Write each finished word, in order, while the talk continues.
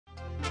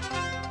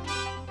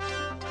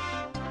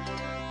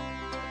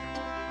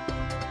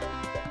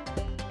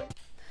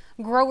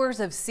Growers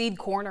of seed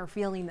corn are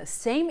feeling the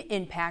same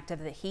impact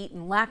of the heat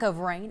and lack of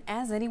rain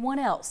as anyone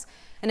else.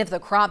 And if the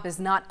crop is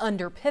not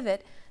under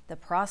pivot, the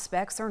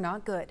prospects are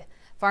not good.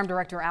 Farm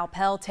Director Al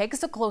Pell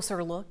takes a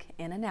closer look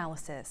and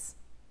analysis.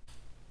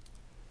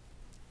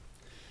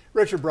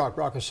 Richard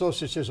Brock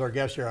Associates is our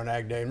guest here on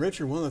Ag Day. And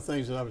Richard, one of the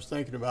things that I was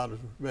thinking about as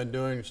we've been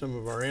doing some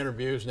of our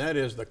interviews, and that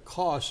is the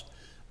cost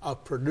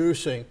of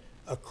producing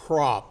a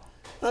crop.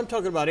 I'm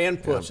talking about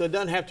inputs. Yeah. It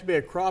doesn't have to be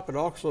a crop. It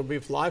also be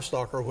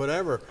livestock or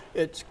whatever.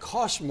 It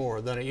costs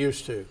more than it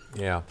used to.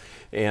 Yeah,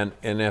 and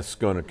that's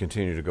going to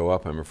continue to go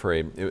up, I'm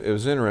afraid. It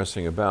was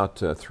interesting. About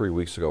 3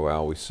 weeks ago,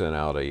 Al, we sent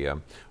out a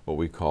what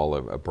we call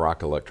a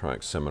Brock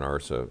Electronics seminar.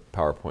 It's a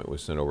PowerPoint we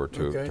sent over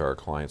to our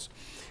clients,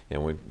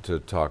 and to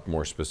talk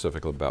more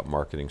specifically about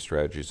marketing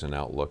strategies and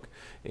outlook.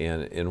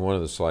 And in one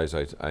of the slides,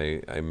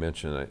 I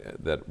mentioned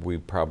that we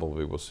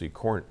probably will see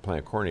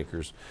plant corn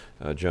acres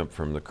jump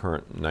from the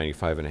current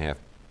 95.5,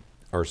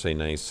 or say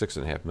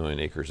 96.5 million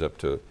acres up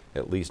to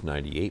at least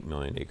 98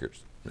 million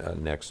acres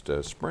next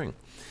spring.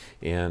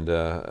 And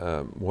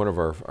one of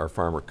our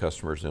farmer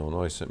customers in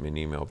Illinois sent me an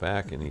email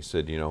back, and he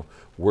said, you know,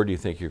 where do you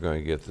think you're going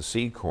to get the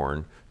seed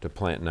corn to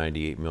plant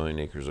 98 million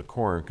acres of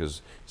corn?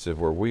 Because he said,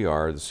 where we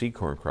are, the seed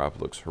corn crop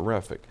looks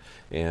horrific.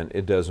 And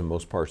it does in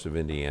most parts of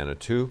Indiana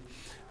too.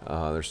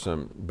 There's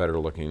some better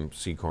looking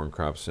seed corn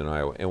crops in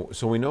Iowa. And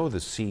so we know the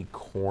seed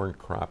corn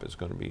crop is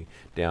going to be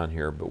down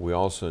here, but we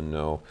also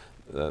know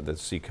that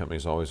seed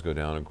companies always go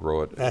down and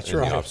grow it in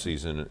the off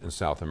season in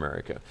South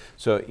America.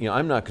 So, you know,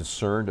 I'm not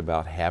concerned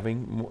about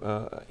having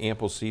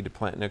ample seed to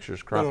plant next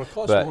year's crop,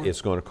 but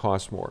it's going to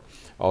cost more.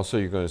 Also,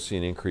 you're going to see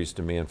an increased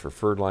demand for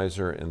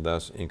fertilizer and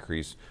thus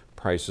increased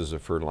prices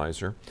of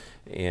fertilizer.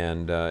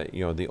 And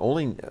you know, the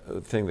only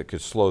thing that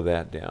could slow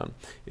that down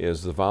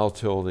is the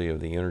volatility of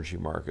the energy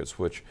markets,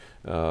 which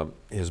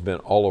has been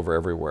all over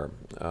everywhere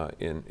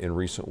in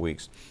recent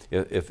weeks.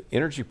 If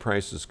energy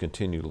prices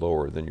continue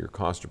lower, then your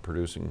cost of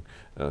producing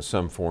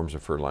some forms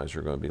of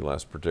fertilizer are going to be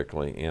less,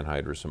 particularly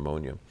anhydrous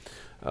ammonia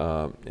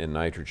and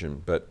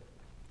nitrogen. But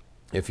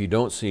if you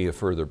don't see a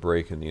further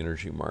break in the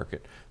energy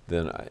market,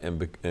 then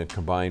and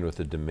combined with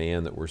the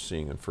demand that we're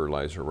seeing in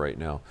fertilizer right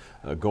now,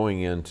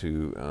 going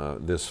into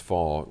this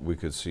fall, we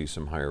could see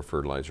some higher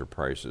fertilizer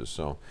prices.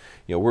 So,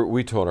 you know,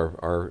 we told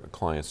our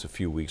clients a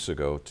few weeks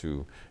ago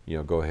to, you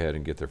know, go ahead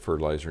and get their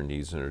fertilizer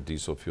needs and their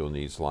diesel fuel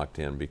needs locked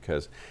in,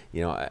 because,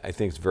 you know, I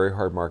think it's a very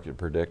hard market to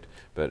predict,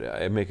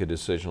 but I make a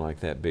decision like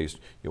that based,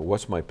 you know,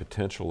 what's my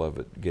potential of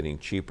it getting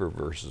cheaper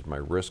versus my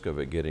risk of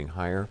it getting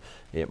higher.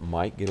 It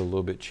might get a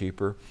little bit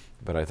cheaper,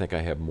 but I think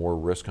I have more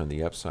risk on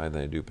the upside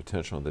than I do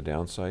potential on the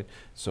downside.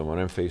 So when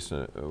I'm faced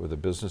with a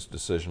business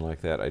decision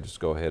like that, I just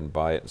go ahead and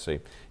buy it and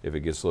say, if it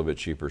gets a little bit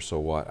cheaper, so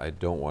what? I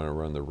don't want to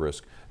run the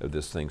risk of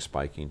this thing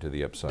spiking to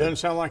the upside. Doesn't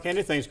sound like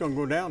anything's going to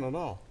go down at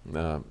all.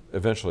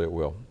 Eventually it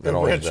will. It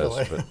always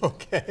does.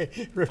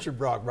 Okay. Richard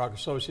Brock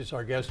Associates,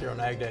 our guest here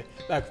on Ag Day.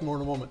 Back for more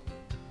in a moment.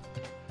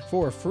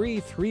 For a free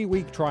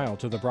 3-week trial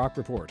to the Brock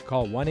Report,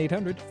 call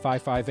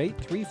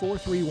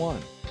 1-800-558-3431.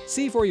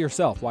 See for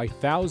yourself why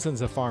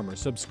thousands of farmers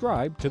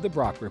subscribe to the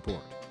Brock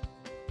Report.